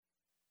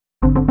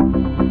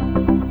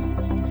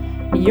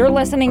You're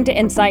listening to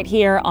Insight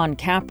here on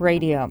Cap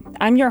Radio.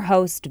 I'm your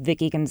host,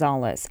 Vicky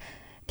Gonzalez.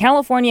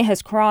 California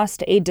has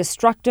crossed a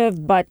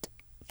destructive but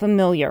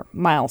familiar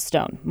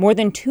milestone. More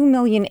than 2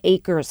 million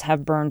acres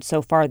have burned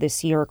so far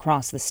this year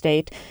across the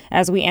state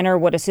as we enter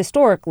what is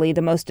historically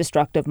the most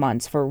destructive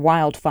months for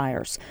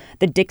wildfires.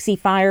 The Dixie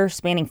Fire,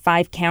 spanning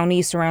 5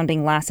 counties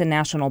surrounding Lassen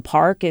National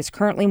Park, is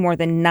currently more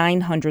than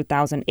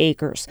 900,000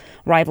 acres,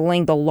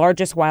 rivaling the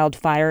largest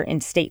wildfire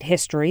in state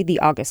history, the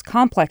August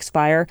Complex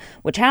Fire,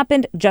 which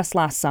happened just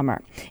last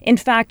summer. In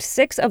fact,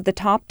 6 of the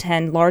top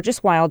 10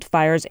 largest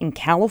wildfires in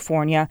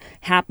California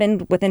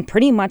happened within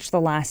pretty much the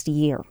last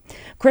year.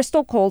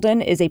 Crystal Kolden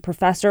is a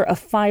professor of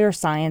fire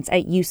science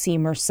at UC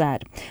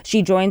Merced.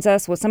 She joins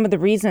us with some of the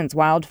reasons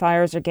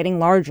wildfires are getting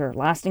larger,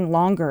 lasting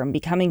longer, and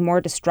becoming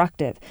more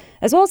destructive,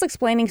 as well as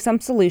explaining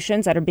some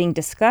solutions that are being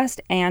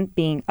discussed and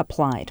being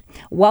applied.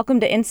 Welcome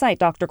to Insight,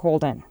 Dr.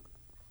 Kolden.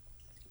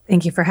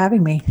 Thank you for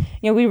having me.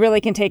 We really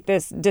can take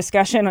this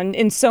discussion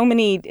in so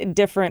many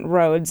different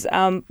roads.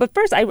 But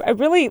first, I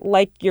really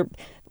like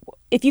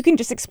if you can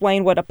just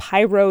explain what a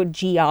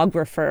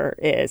pyrogeographer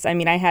is. I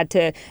mean, I had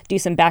to do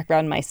some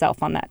background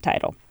myself on that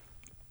title.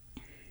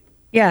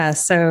 Yeah,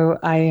 so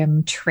I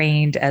am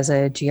trained as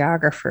a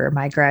geographer.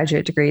 My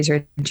graduate degrees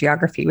are in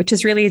geography, which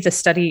is really the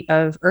study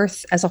of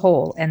Earth as a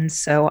whole. And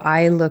so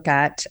I look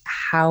at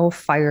how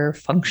fire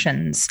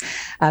functions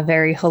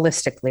very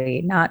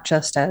holistically, not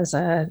just as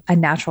a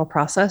natural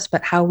process,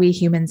 but how we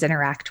humans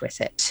interact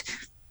with it.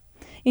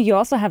 You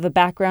also have a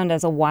background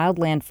as a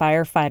wildland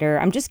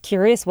firefighter. I'm just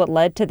curious what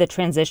led to the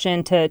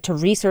transition to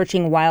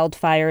researching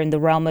wildfire in the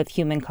realm of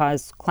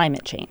human-caused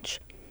climate change.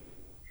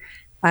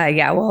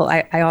 I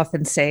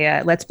often say,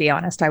 let's be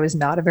honest, I was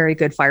not a very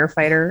good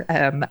firefighter.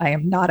 I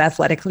am not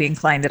athletically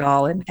inclined at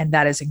all, and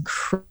that is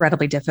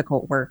incredibly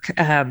difficult work.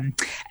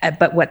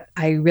 But what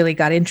I really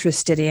got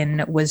interested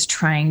in was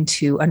trying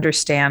to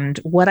understand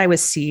what I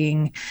was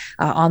seeing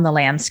on the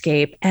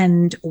landscape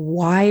and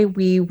why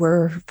we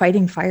were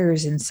fighting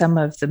fires in some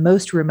of the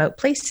most remote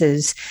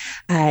places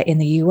in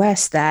the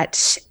U.S.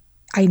 that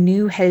I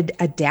knew had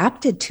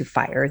adapted to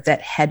fire,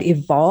 that had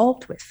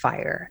evolved with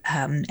fire.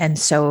 And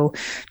so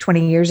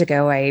 20 years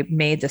ago, I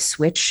made the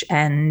switch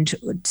and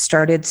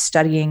started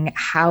studying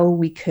how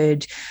we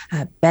could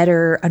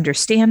better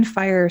understand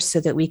fire so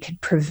that we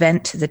could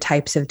prevent the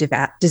types of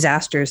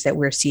disasters that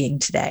we're seeing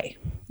today.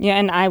 Yeah,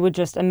 and I would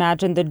just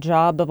imagine the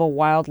job of a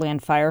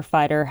wildland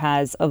firefighter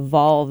has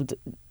evolved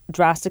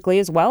drastically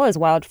as well as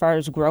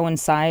wildfires grow in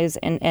size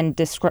and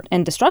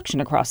destruction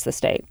across the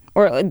state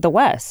or the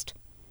West.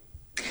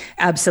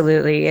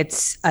 Absolutely.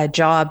 It's a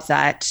job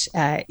that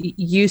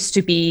used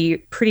to be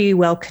pretty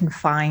well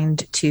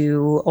confined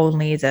to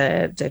only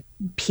the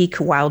peak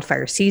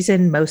wildfire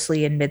season,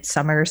 mostly in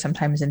midsummer,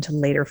 sometimes into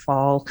later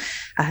fall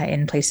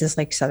in places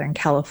like Southern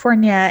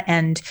California.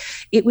 And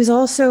it was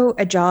also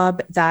a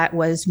job that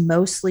was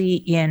mostly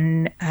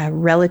in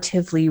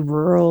relatively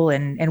rural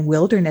and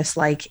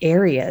wilderness-like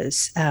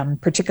areas,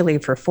 particularly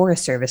for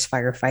Forest Service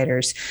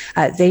firefighters.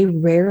 They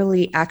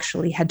rarely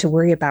actually had to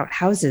worry about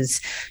houses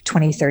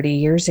 20,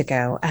 30 years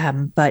ago.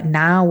 But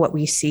now what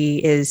we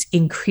see is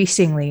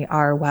increasingly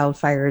our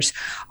wildfires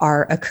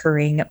are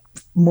occurring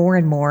more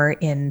and more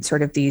in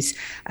sort of these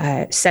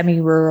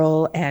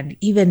semi-rural and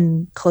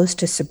even close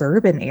to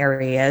suburban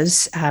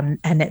areas. And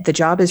the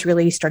job has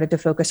really started to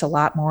focus a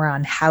lot more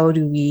on how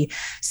do we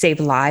save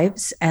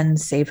lives and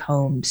save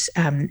homes.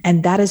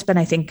 And that has been,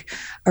 I think,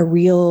 a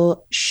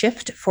real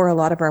shift for a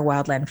lot of our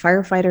wildland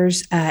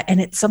firefighters. And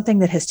it's something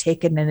that has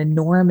taken an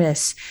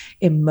enormous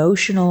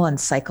emotional and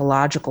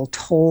psychological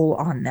toll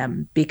on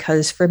them,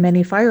 because for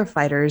many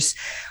firefighters,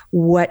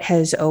 what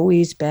has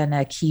always been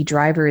a key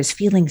driver is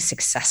feeling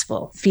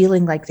successful,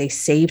 feeling like they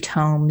saved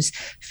homes,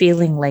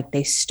 feeling like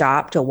they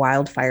stopped a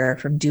wildfire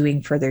from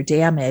doing further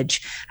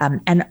damage.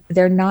 And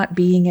they're not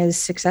being as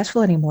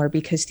successful anymore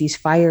because these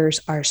fires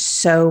are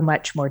so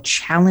much more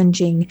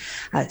challenging,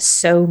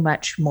 so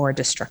much more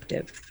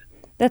destructive.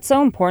 That's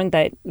so important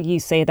that you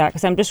say that,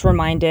 because I'm just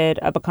reminded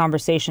of a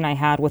conversation I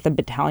had with a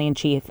battalion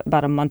chief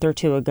about a month or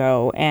two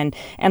ago and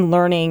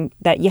learning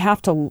that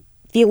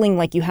feeling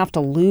like you have to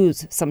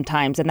lose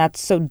sometimes. And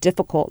that's so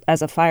difficult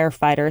as a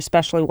firefighter,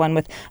 especially one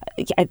with,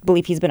 I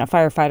believe he's been a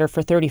firefighter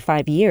for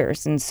 35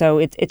 years. And so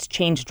it's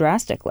changed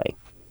drastically.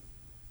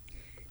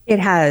 It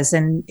has.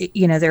 And,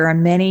 there are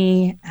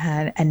many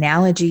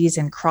analogies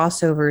and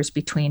crossovers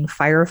between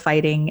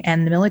firefighting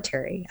and the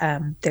military.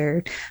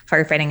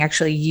 Firefighting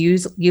actually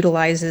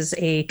utilizes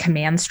a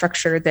command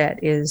structure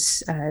that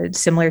is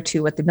similar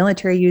to what the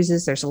military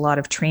uses. There's a lot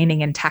of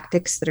training and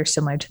tactics that are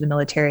similar to the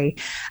military.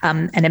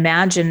 And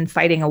imagine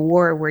fighting a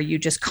war where you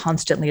just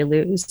constantly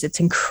lose. It's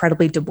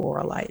incredibly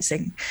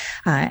demoralizing.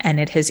 And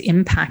it has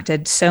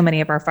impacted so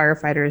many of our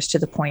firefighters to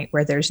the point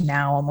where there's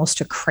now almost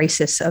a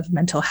crisis of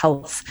mental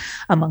health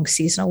among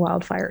seasonal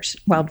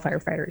wildfire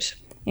fighters.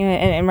 Yeah,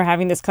 and we're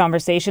having this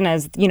conversation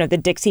as, the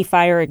Dixie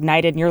Fire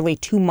ignited nearly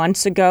 2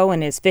 months ago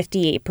and is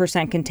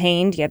 58%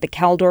 contained. You have the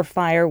Caldor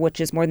Fire, which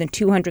is more than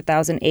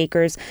 200,000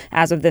 acres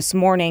as of this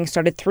morning,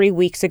 started 3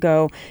 weeks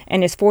ago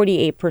and is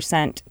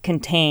 48%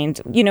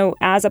 contained.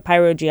 As a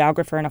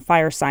pyrogeographer and a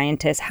fire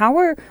scientist,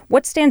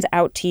 what stands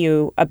out to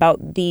you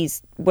about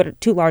these, what are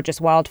two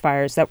largest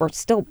wildfires that we're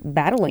still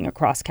battling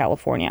across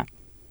California?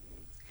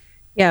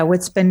 Yeah,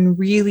 what's been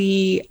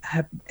really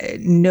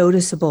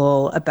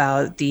noticeable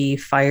about the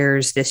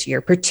fires this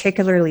year,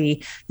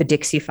 particularly the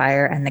Dixie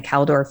Fire and the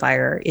Caldor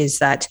Fire, is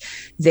that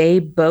they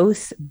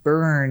both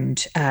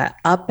burned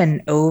up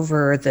and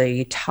over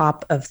the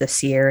top of the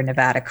Sierra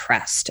Nevada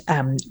crest,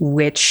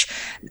 which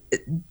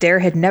there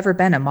had never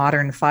been a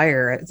modern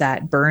fire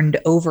that burned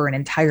over an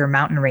entire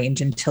mountain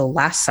range until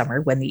last summer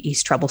when the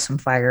East Troublesome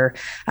Fire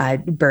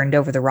burned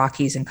over the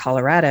Rockies in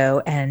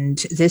Colorado. And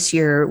this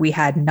year we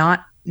had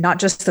not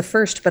just the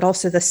first, but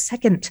also the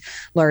second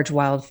large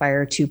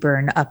wildfire to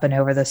burn up and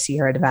over the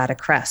Sierra Nevada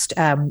crest,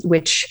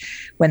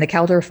 which when the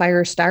Caldor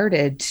Fire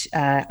started,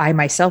 I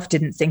myself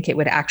didn't think it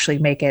would actually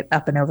make it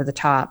up and over the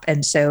top.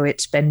 And so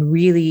it's been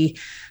really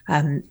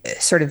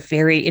sort of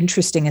very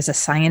interesting as a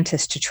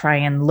scientist to try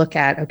and look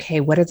at,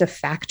 okay, what are the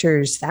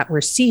factors that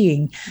we're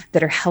seeing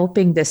that are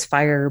helping this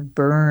fire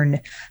burn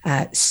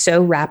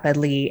so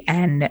rapidly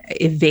and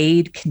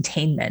evade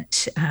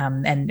containment?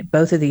 And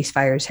both of these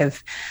fires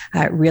have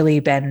really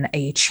been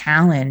a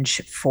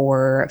challenge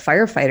for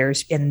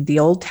firefighters, and the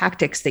old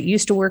tactics that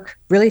used to work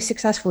really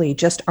successfully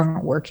just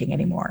aren't working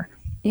anymore.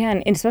 Yeah,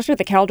 and especially with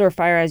the Caldor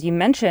Fire, as you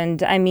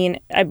mentioned,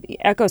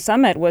 Echo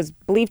Summit was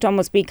believed to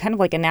almost be kind of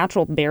like a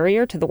natural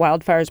barrier to the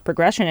wildfire's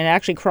progression. It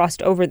actually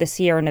crossed over the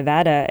Sierra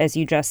Nevada, as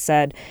you just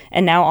said,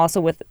 and now also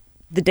with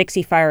the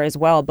Dixie Fire as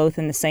well, both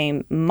in the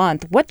same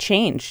month. What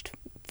changed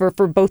for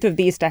both of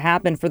these to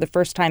happen for the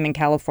first time in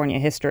California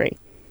history?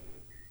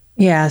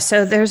 Yeah,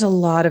 so there's a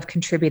lot of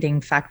contributing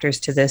factors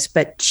to this,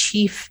 but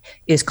chief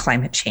is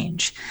climate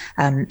change.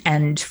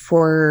 And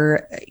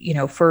for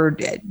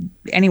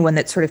anyone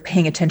that's sort of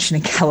paying attention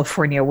in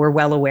California, we're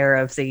well aware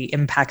of the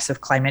impacts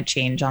of climate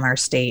change on our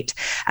state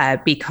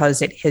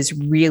because it has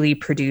really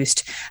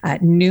produced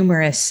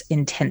numerous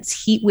intense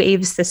heat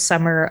waves this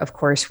summer. Of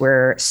course,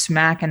 we're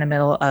smack in the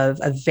middle of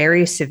a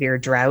very severe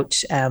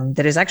drought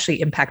that is actually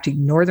impacting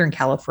Northern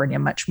California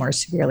much more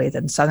severely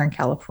than Southern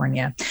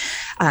California.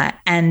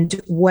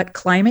 And what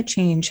climate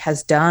change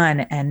has done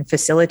and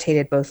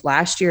facilitated both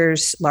last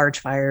year's large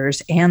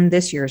fires and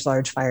this year's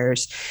large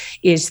fires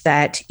is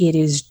that it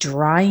is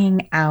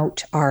drying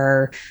out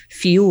our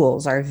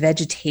fuels, our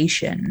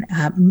vegetation,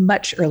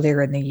 much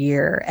earlier in the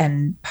year.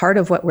 And part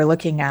of what we're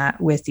looking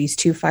at with these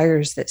two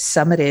fires that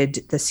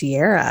summited the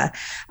Sierra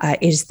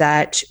is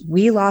that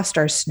we lost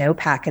our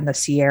snowpack in the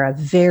Sierra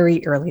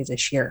very early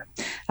this year.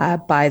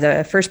 By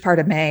the first part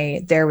of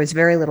May, there was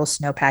very little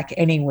snowpack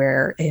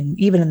anywhere,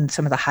 even in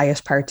some of the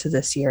highest parts of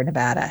the Sierra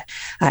Nevada.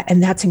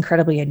 And that's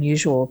incredibly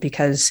unusual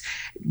because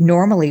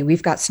normally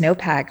we've got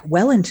snowpack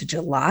well into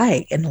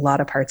July in a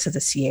lot of parts of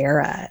the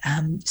Sierra.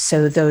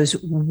 So those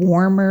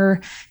warmer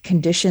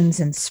conditions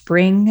in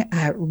spring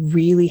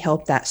really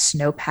helped that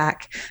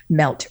snowpack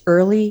melt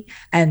early.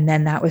 And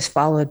then that was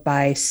followed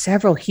by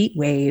several heat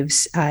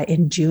waves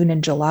in June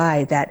and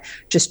July that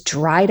just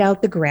dried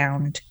out the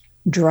ground,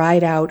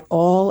 dried out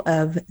all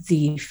of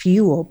the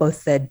fuel,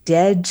 both the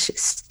dead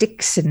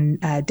sticks and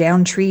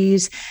down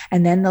trees,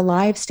 and then the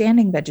live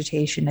standing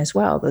vegetation as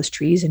well, those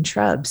trees and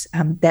shrubs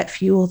that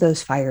fuel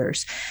those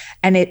fires.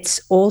 And it's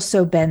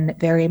also been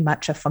very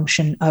much a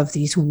function of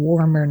these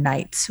warmer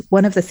nights.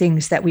 One of the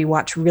things that we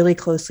watch really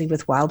closely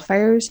with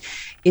wildfires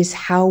is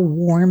how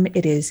warm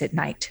it is at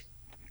night,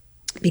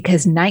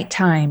 because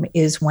nighttime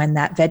is when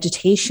that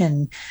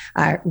vegetation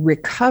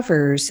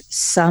recovers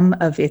some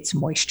of its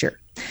moisture.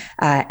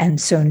 And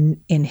so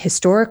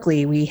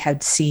historically, we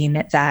had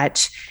seen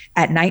that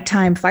at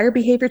nighttime, fire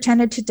behavior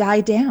tended to die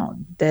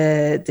down.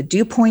 The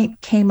dew point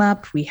came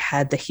up, we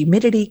had the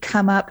humidity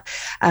come up,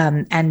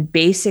 and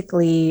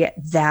basically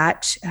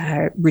that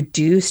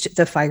reduced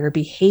the fire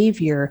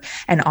behavior.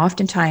 And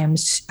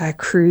oftentimes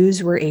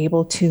crews were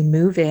able to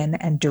move in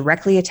and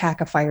directly attack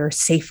a fire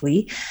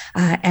safely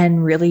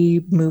and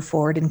really move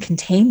forward in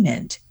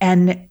containment.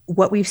 And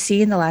what we've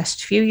seen in the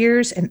last few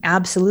years, and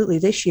absolutely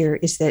this year,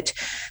 is that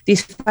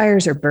these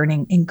fires are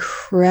burning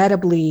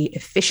incredibly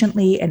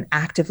efficiently and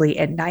actively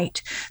at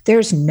night.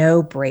 There's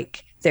no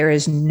break. There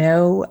is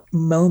no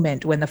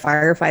moment when the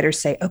firefighters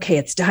say, okay,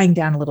 it's dying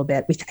down a little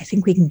bit. I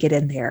think we can get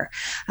in there.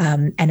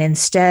 And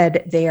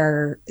instead,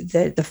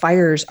 the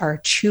fires are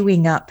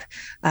chewing up,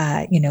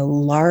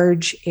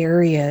 large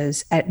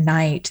areas at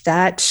night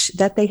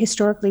that they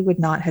historically would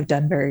not have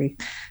done very,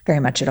 very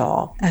much at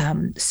all.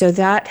 So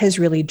that has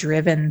really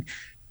driven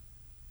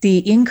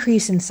the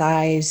increase in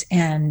size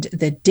and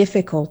the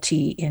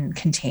difficulty in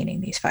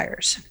containing these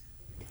fires.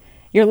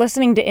 You're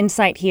listening to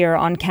Insight here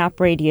on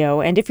Cap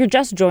Radio, and if you're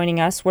just joining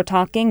us, we're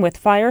talking with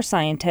fire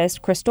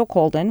scientist Crystal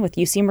Kolden with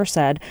UC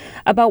Merced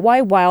about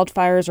why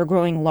wildfires are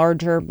growing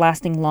larger,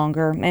 lasting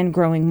longer, and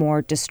growing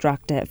more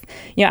destructive.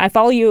 I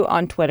follow you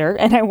on Twitter,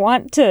 and I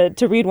want to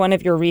read one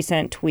of your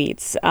recent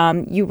tweets.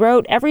 You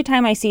wrote, "Every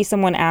time I see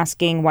someone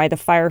asking why the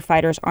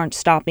firefighters aren't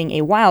stopping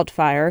a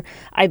wildfire,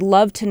 I'd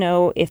love to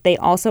know if they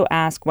also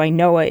ask why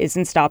NOAA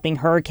isn't stopping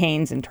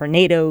hurricanes and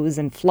tornadoes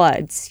and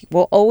floods.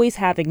 We'll always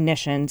have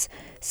ignitions.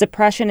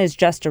 Suppression is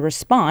just a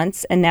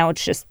response, and now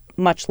it's just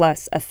much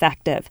less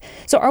effective."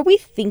 So are we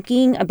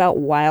thinking about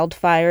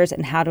wildfires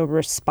and how to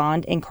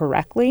respond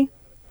incorrectly?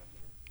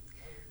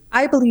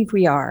 I believe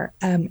we are.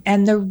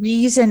 And the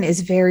reason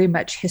is very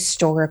much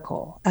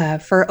historical.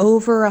 For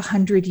over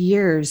 100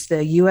 years,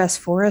 the U.S.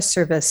 Forest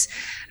Service,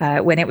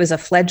 when it was a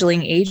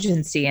fledgling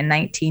agency in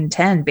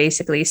 1910,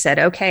 basically said,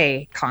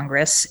 okay,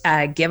 Congress,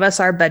 give us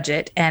our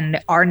budget,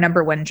 and our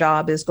number one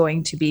job is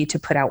going to be to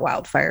put out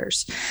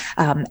wildfires.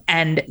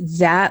 And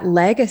that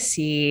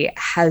legacy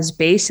has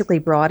basically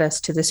brought us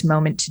to this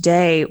moment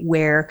today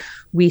where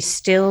we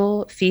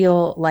still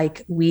feel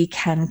like we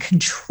can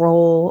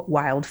control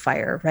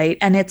wildfire, right?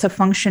 And it's a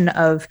function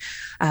of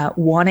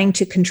wanting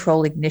to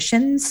control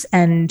ignitions.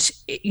 And,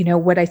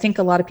 what I think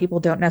a lot of people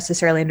don't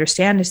necessarily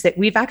understand is that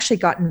we've actually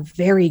gotten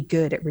very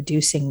good at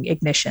reducing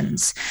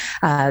ignitions.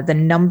 The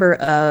number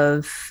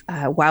of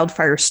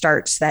wildfire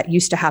starts that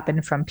used to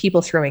happen from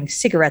people throwing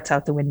cigarettes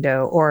out the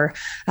window or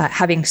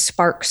having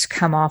sparks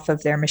come off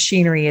of their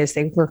machinery as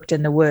they worked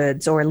in the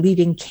woods or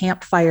leaving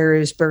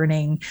campfires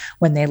burning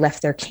when they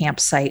left their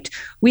campsite.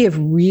 We have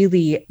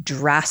really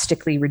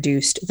drastically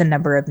reduced the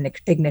number of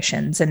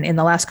ignitions. And in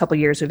the last couple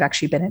of years, we've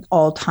actually been at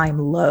all-time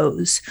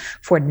lows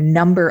for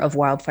number of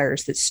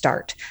wildfires that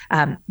start.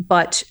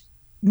 But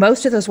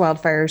most of those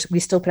wildfires, we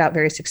still put out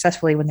very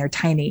successfully when they're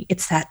tiny.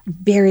 It's that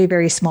very,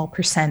 very small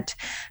percent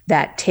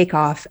that take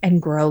off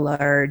and grow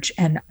large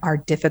and are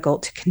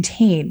difficult to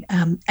contain.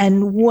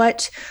 And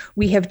what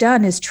we have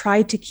done is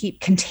tried to keep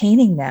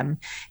containing them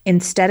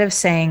instead of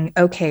saying,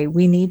 okay,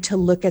 we need to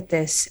look at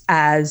this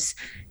as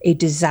a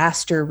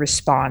disaster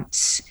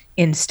response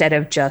instead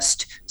of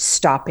just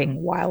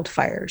stopping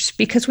wildfires,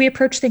 because we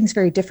approach things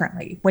very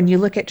differently. When you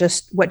look at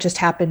what just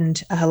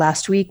happened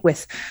last week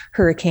with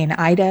Hurricane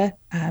Ida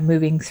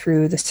moving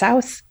through the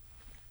South,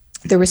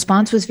 the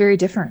response was very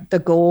different. The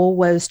goal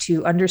was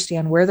to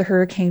understand where the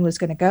hurricane was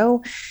going to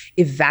go,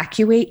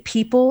 evacuate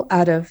people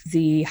out of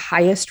the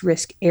highest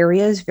risk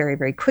areas very,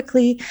 very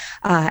quickly,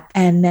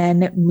 and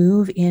then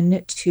move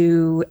in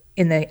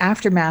the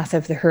aftermath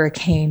of the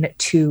hurricane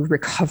to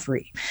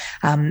recovery.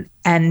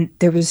 And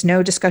there was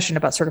no discussion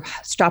about sort of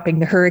stopping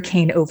the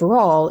hurricane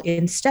overall.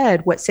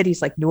 Instead, what cities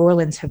like New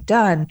Orleans have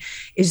done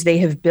is they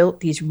have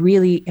built these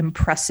really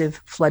impressive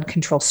flood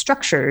control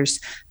structures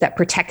that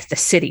protect the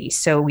city.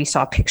 So we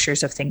saw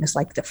pictures of things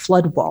like the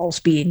flood walls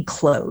being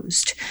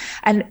closed.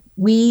 And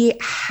we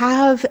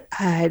have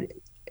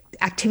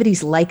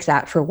activities like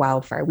that for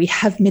wildfire. We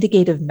have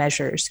mitigative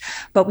measures,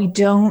 but we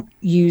don't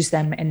use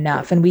them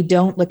enough. And we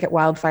don't look at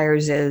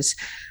wildfires as,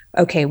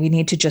 okay, we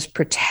need to just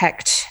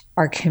protect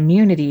our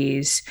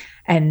communities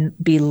and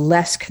be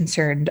less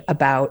concerned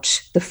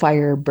about the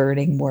fire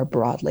burning more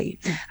broadly.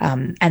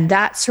 And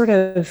that sort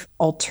of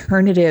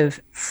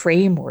alternative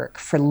framework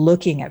for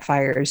looking at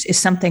fires is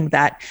something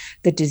that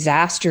the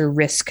disaster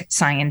risk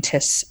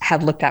scientists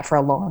have looked at for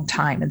a long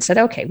time and said,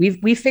 okay,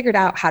 we've figured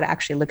out how to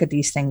actually look at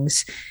these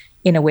things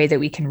in a way that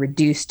we can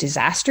reduce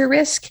disaster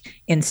risk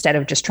instead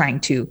of just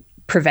trying to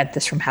prevent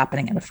this from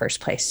happening in the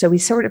first place. So we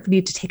sort of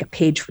need to take a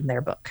page from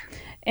their book.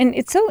 And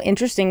it's so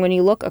interesting when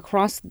you look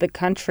across the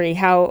country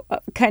how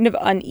kind of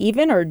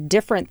uneven or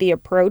different the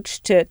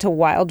approach to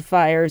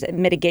wildfires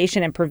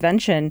mitigation and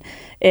prevention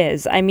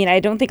is. I mean, I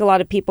don't think a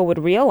lot of people would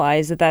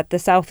realize that the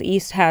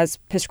Southeast has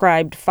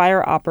prescribed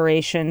fire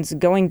operations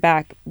going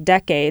back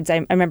decades.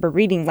 I remember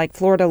reading like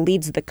Florida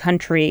leads the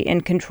country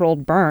in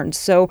controlled burns.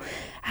 So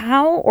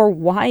how or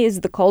why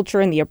is the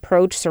culture and the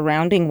approach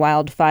surrounding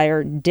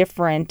wildfire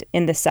different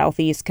in the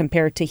Southeast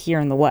compared to here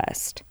in the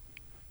West?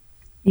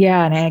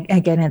 Yeah, and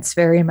again, it's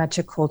very much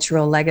a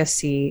cultural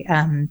legacy.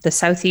 The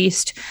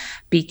Southeast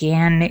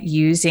began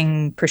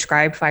using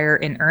prescribed fire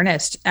in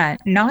earnest,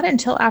 not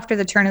until after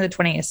the turn of the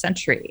 20th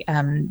century.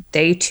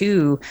 They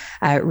too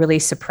really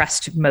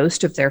suppressed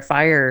most of their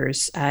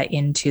fires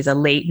into the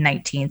late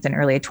 19th and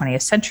early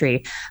 20th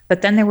century.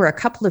 But then there were a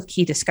couple of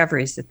key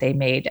discoveries that they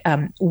made.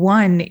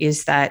 One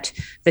is that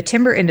the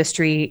timber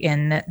industry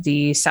in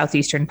the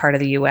southeastern part of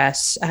the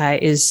U.S.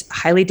 Is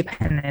highly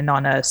dependent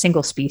on a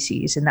single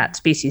species, and that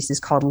species is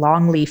called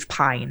longleaf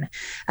pine.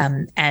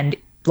 And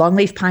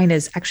longleaf pine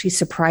is actually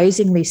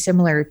surprisingly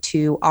similar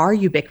to our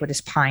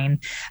ubiquitous pine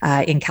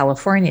in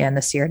California and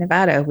the Sierra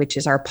Nevada, which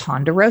is our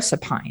ponderosa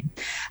pine.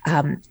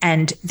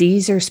 And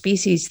these are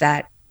species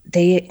that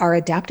they are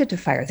adapted to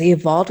fire. They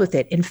evolved with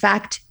it. In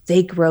fact,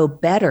 they grow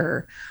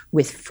better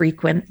with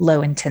frequent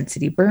low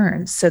intensity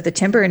burns. So the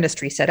timber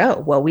industry said,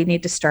 oh, well, we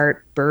need to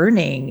start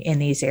burning in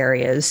these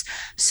areas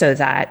so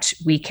that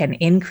we can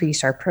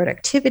increase our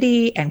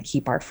productivity and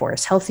keep our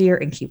forests healthier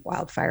and keep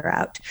wildfire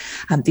out.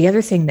 The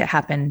other thing that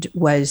happened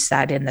was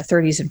that in the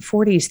 30s and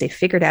 40s, they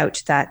figured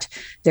out that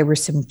there were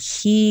some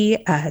key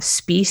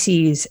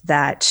species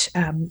that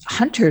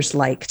hunters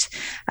liked,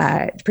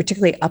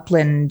 particularly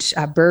upland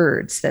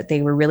birds that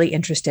they were really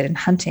interested in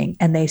hunting.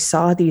 And they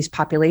saw these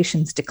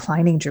populations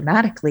declining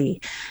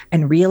dramatically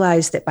and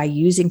realized that by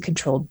using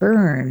controlled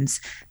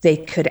burns, they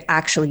could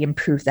actually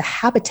improve the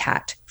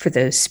habitat for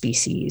those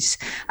species.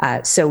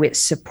 So it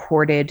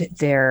supported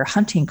their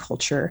hunting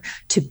culture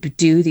to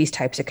do these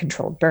types of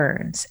controlled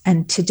burns.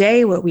 And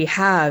today what we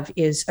have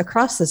is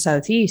across the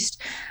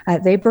Southeast,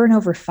 they burn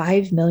over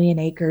 5 million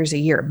acres a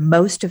year,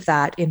 most of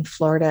that in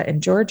Florida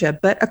and Georgia,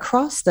 but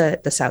across the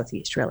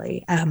Southeast,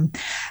 really.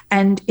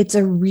 And it's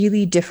a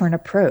really different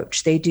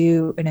approach. They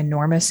do an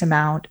enormous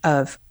amount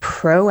of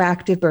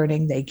proactive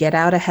burning. They get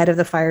out ahead of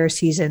the fire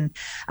season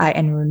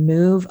and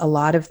remove a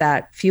lot of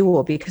that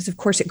fuel because, of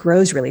course, it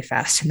grows really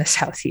fast in the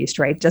Southeast,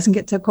 right? It doesn't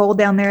get so cold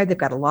down there. They've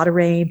got a lot of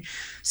rain.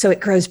 So it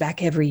grows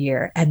back every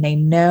year. And they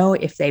know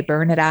if they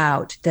burn it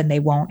out, then they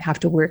won't have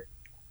to worry.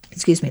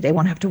 They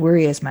won't have to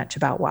worry as much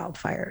about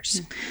wildfires.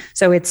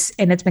 So it's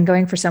been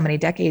going for so many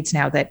decades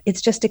now that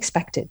it's just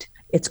expected.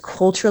 It's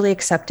culturally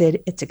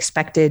accepted. It's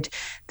expected.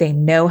 They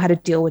know how to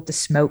deal with the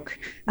smoke.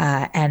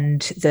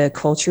 And the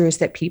culture is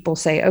that people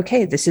say,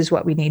 okay, this is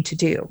what we need to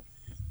do.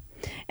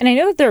 And I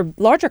know that there are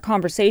larger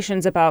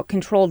conversations about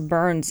controlled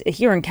burns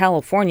here in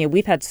California.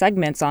 We've had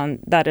segments on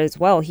that as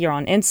well here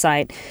on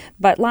Insight.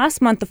 But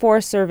last month, the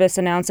Forest Service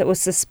announced it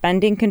was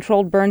suspending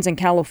controlled burns in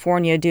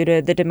California due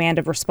to the demand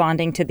of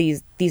responding to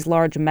these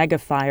large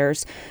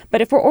megafires.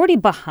 But if we're already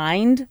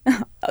behind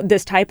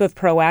this type of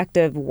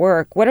proactive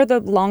work, what are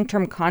the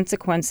long-term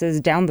consequences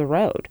down the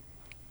road?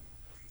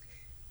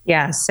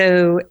 Yeah,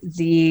 so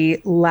the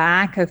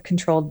lack of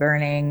controlled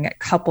burning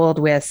coupled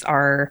with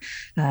our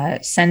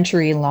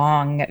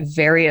century-long,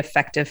 very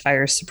effective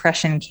fire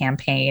suppression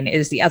campaign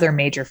is the other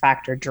major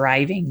factor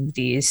driving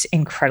these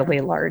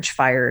incredibly large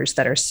fires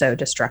that are so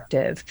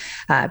destructive.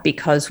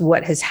 Because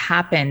what has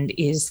happened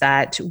is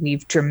that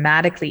we've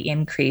dramatically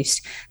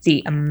increased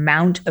the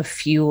amount of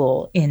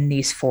fuel in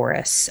these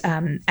forests.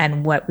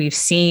 And what we've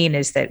seen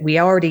is that we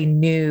already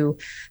knew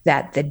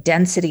that the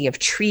density of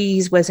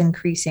trees was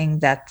increasing,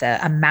 that the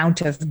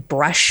amount of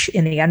brush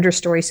in the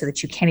understory so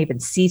that you can't even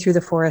see through the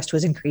forest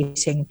was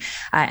increasing.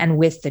 And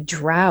with the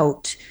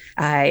drought,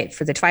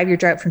 for the 5-year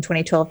drought from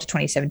 2012 to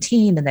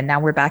 2017, and then now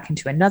we're back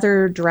into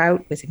another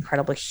drought with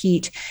incredible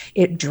heat,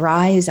 it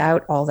dries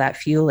out all that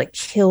fuel. It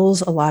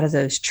kills a lot of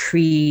those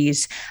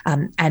trees,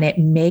 and it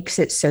makes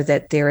it so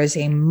that there is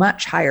a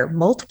much higher,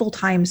 multiple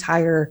times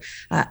higher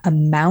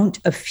amount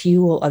of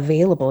fuel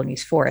available in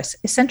these forests.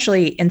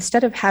 Essentially,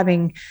 instead of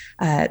having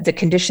the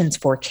conditions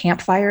for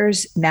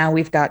campfires, now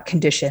we've got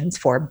conditions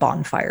for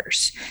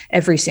bonfires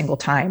every single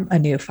time a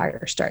new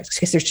fire starts,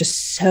 because there's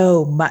just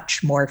so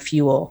much more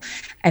fuel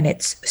and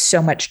it's so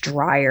much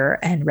drier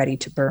and ready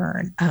to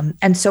burn.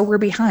 And so we're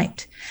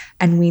behind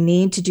and we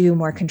need to do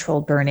more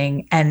controlled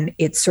burning. And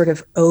it's sort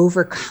of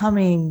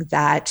overcoming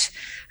that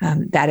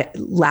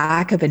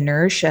lack of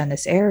inertia in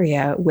this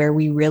area where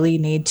we really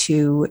need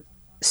to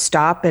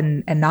stop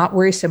and not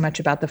worry so much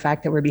about the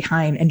fact that we're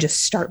behind and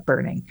just start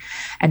burning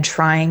and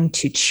trying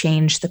to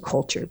change the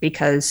culture,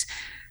 because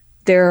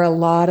there are a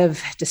lot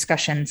of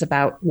discussions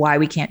about why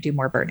we can't do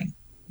more burning,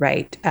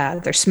 right?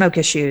 There's smoke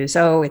issues.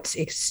 Oh,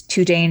 it's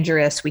too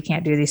dangerous. We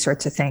can't do these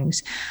sorts of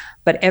things.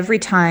 But every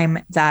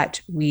time that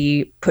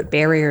we put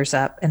barriers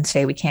up and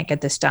say we can't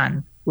get this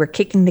done, we're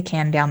kicking the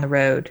can down the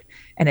road,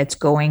 and it's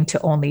going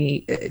to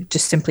only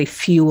just simply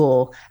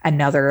fuel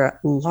another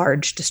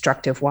large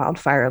destructive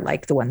wildfire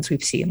like the ones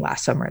we've seen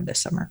last summer and this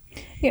summer.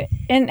 Yeah.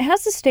 And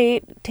has the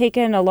state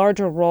taken a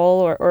larger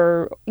role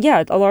a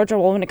larger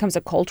role when it comes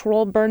to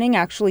cultural burning,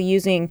 actually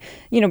using,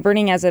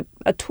 burning as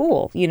a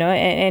tool,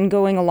 and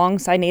going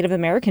alongside Native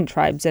American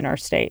tribes in our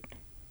state?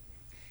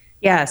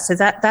 Yeah, so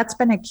that's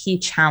been a key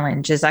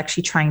challenge, is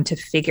actually trying to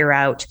figure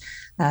out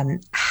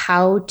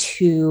how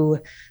to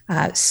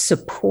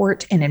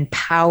support and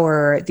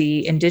empower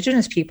the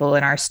indigenous people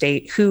in our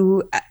state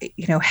who,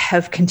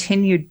 have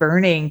continued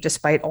burning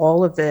despite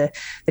all of the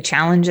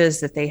challenges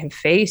that they have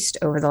faced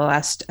over the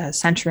last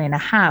century and a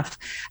half.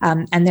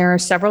 And there are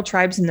several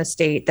tribes in the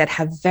state that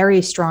have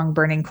very strong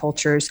burning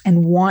cultures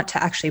and want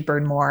to actually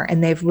burn more.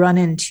 And they've run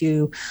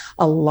into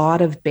a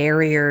lot of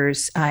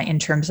barriers in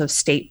terms of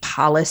state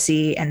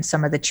policy and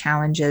some of the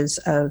challenges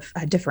of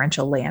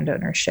differential land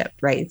ownership,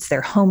 right? It's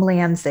their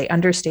homelands. They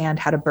understand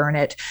how to burn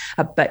it,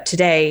 but But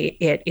today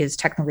it is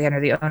technically under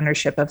the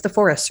ownership of the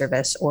Forest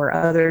Service or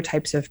other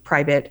types of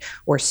private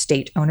or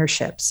state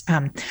ownerships.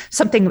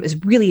 Something that was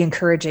really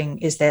encouraging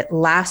is that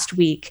last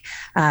week,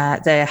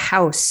 the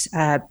House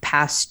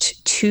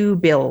passed two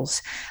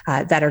bills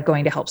that are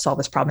going to help solve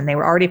this problem. They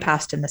were already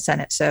passed in the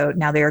Senate. So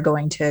now they are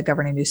going to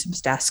Governor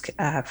Newsom's desk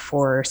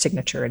for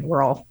signature. And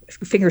we're all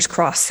fingers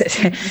crossed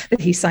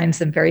that he signs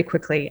them very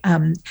quickly.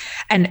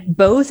 And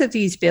both of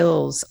these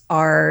bills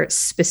are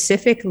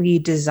specifically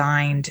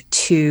designed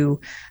to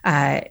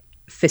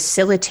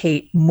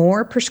facilitate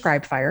more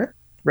prescribed fire.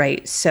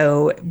 Right.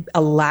 So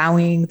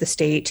allowing the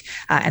state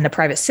and the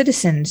private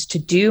citizens to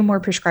do more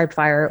prescribed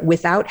fire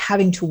without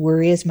having to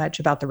worry as much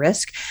about the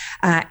risk.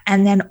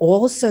 And then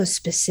also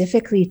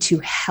specifically to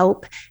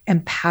help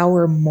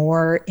empower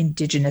more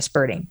Indigenous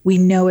burning. We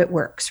know it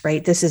works,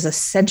 right? This is a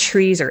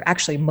centuries or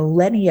actually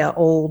millennia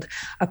old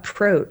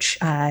approach,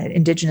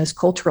 Indigenous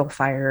cultural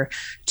fire,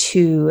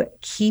 to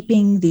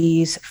keeping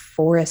these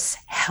forests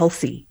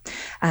healthy.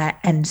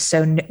 And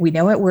so we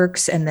know it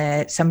works, and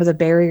that some of the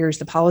barriers,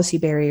 the policy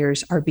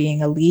barriers, are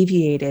being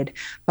alleviated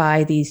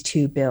by these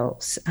two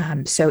bills.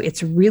 So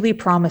it's really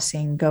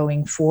promising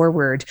going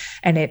forward,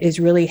 and it is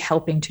really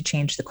helping to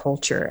change the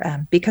culture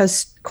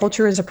because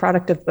culture is a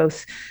product of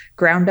both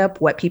ground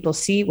up, what people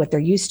see, what they're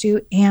used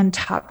to, and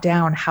top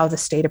down, how the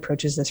state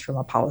approaches this from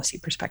a policy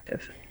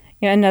perspective.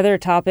 Yeah, another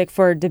topic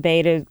for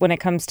debate is when it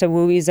comes to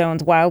WUI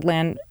zones,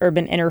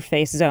 wildland-urban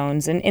interface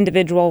zones, and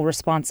individual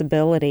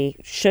responsibility.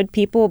 Should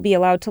people be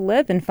allowed to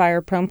live in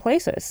fire-prone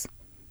places?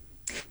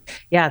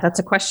 Yeah, that's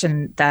a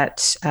question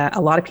that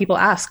a lot of people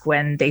ask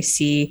when they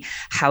see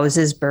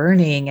houses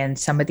burning in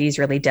some of these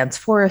really dense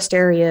forest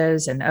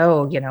areas. And,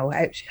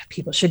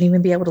 people shouldn't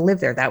even be able to live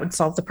there. That would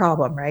solve the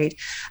problem, right?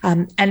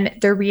 And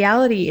the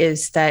reality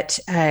is that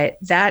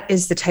that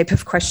is the type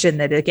of question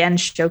that, again,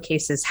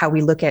 showcases how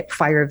we look at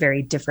fire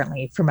very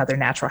differently from other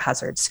natural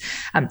hazards.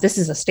 This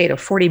is a state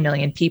of 40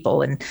 million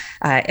people, and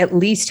at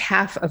least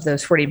half of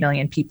those 40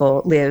 million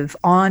people live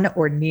on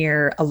or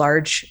near a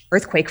large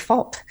earthquake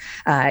fault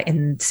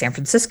in San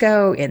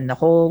Francisco, in the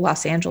whole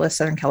Los Angeles,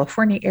 Southern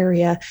California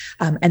area.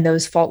 And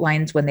those fault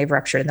lines, when they've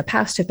ruptured in the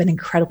past, have been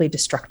incredibly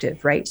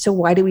destructive, right? So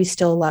why do we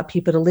still allow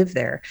people to live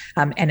there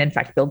and in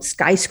fact build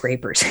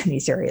skyscrapers in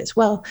these areas?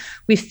 Well,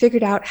 we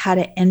figured out how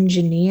to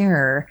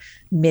engineer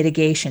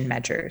mitigation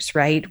measures,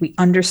 right? We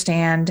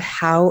understand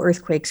how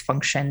earthquakes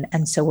function,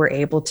 and so we're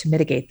able to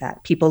mitigate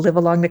that. People live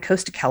along the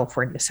coast of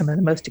California, some of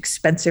the most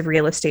expensive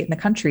real estate in the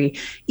country,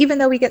 even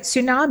though we get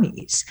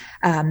tsunamis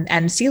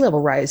and sea level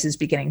rise is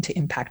beginning to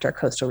impact our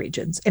coastal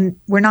regions. And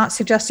we're not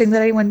suggesting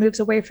that anyone moves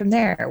away from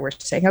there. We're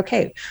saying,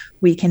 okay,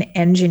 we can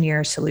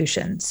engineer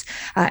solutions.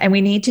 And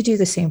we need to do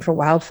the same for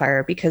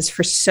wildfire, because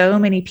for so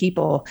many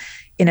people,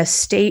 in a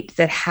state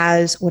that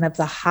has one of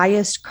the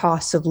highest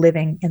costs of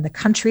living in the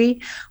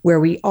country, where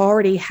we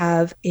already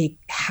have a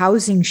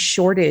housing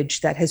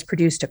shortage that has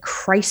produced a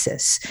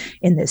crisis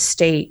in this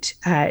state,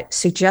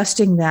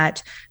 suggesting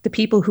that the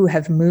people who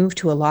have moved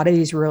to a lot of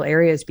these rural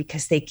areas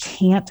because they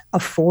can't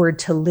afford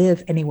to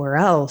live anywhere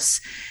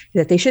else,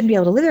 that they shouldn't be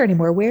able to live there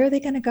anymore, where are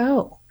they going to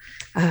go?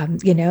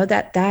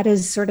 That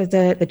is sort of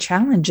the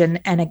challenge.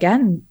 And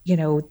again,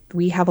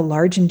 we have a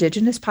large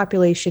Indigenous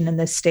population in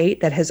this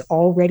state that has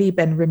already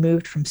been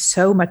removed from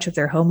so much of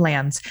their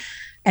homelands.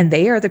 And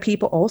they are the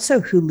people also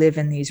who live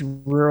in these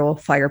rural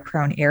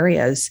fire-prone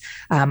areas.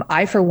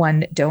 I, for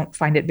one, don't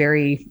find it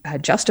very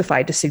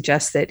justified to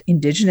suggest that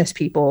Indigenous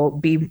people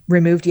be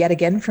removed yet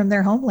again from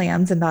their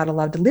homelands and not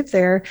allowed to live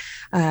there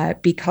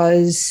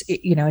because,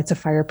 it's a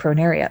fire-prone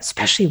area,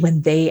 especially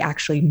when they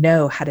actually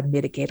know how to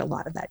mitigate a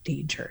lot of that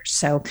danger.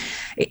 So,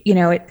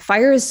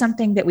 fire is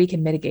something that we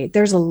can mitigate.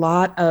 There's a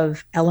lot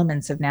of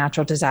elements of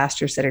natural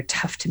disasters that are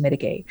tough to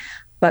mitigate.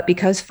 But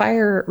because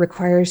fire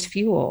requires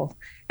fuel,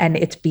 and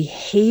its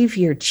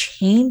behavior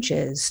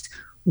changes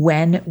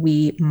when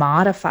we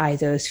modify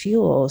those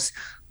fuels,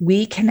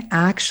 we can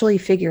actually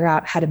figure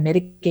out how to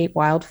mitigate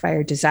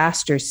wildfire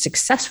disasters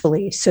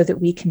successfully so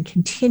that we can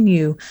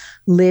continue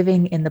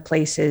living in the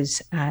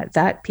places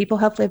that people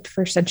have lived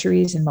for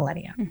centuries and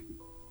millennia.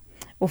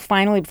 Well,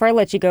 finally, before I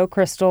let you go,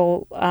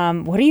 Crystal,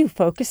 what are you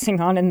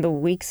focusing on in the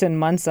weeks and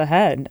months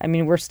ahead? I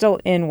mean, we're still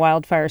in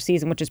wildfire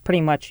season, which is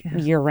pretty much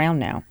year-round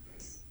now.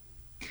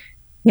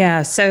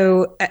 Yeah,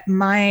 so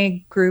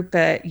my group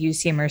at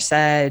UC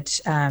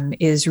Merced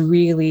is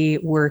really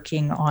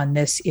working on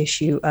this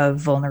issue of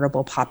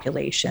vulnerable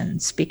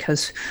populations,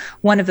 because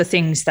one of the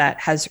things that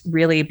has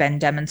really been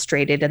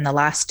demonstrated in the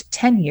last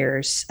 10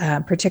 years,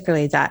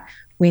 particularly that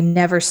we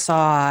never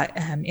saw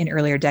in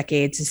earlier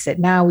decades, is that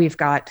now we've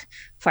got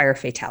fire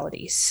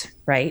fatalities,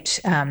 right?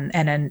 And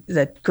then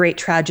the great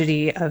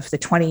tragedy of the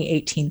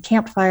 2018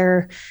 Camp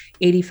Fire,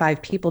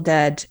 85 people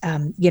dead,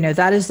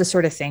 that is the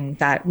sort of thing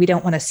that we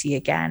don't want to see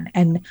again.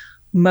 And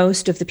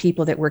most of the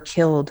people that were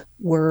killed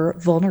were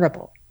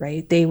vulnerable,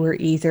 right? They were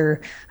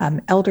either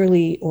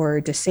elderly or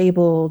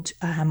disabled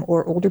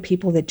or older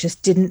people that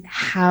just didn't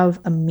have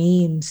a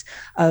means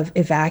of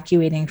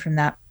evacuating from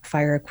that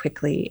fire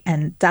quickly.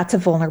 And that's a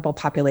vulnerable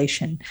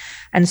population.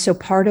 And so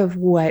part of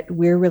what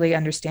we're really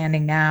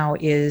understanding now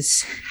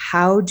is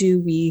how do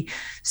we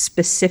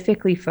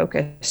specifically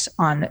focus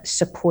on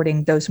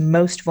supporting those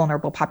most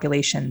vulnerable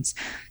populations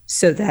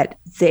so that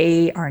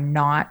they are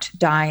not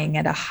dying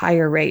at a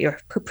higher rate, or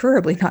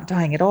preferably not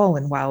dying at all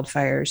in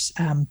wildfires,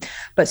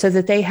 but so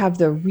that they have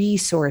the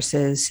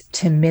resources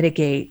to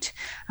mitigate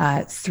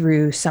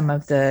through some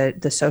of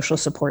the social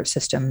support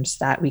systems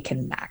that we can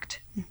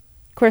enact.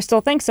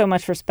 Crystal, thanks so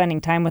much for spending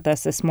time with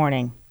us this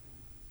morning.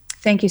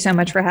 Thank you so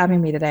much for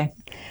having me today.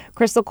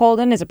 Crystal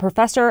Kolden is a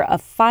professor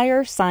of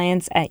fire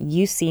science at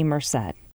UC Merced.